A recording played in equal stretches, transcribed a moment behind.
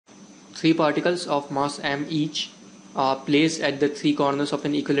Three particles of mass m each are placed at the three corners of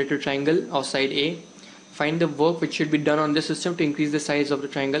an equilateral triangle of side A. Find the work which should be done on this system to increase the size of the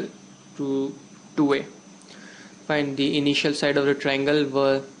triangle to 2A. Find the initial side of the triangle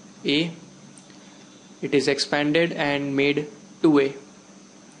were A. It is expanded and made 2A.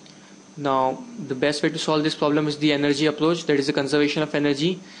 Now the best way to solve this problem is the energy approach, that is the conservation of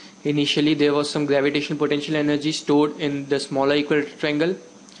energy. Initially there was some gravitational potential energy stored in the smaller equilateral triangle.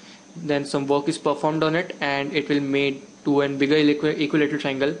 Then some work is performed on it and it will made to a bigger equilateral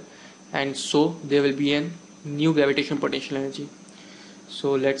triangle, and so there will be a new gravitational potential energy.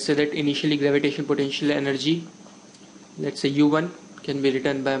 So let's say that initially gravitational potential energy, let's say U1, can be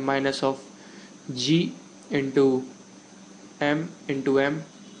written by minus of G into M,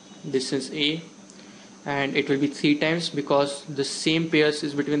 this is A, and it will be 3 times because the same pairs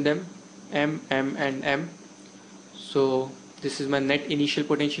is between them, M and M. So this is my net initial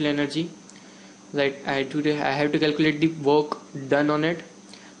potential energy. Right, I have to calculate the work done on it,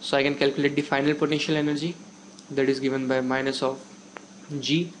 so I can calculate the final potential energy, that is given by minus of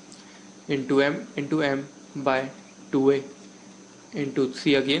G into M by 2A into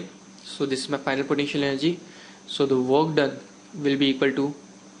 3 again. So this is my final potential energy. So the work done will be equal to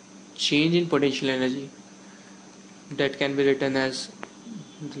change in potential energy, that can be written as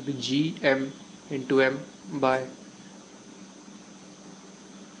Gm into M by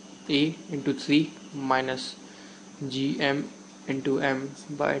A into 3 minus Gm into M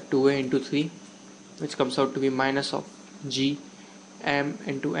by 2A into 3, which comes out to be minus of Gm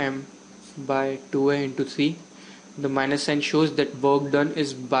into M by 2A into 3. The minus sign shows that work done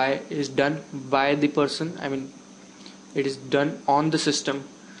is done by the person, I mean it is done on the system,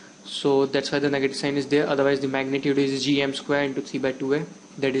 so that's why the negative sign is there. Otherwise the magnitude is Gm square into 3 by 2A.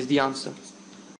 That is the answer.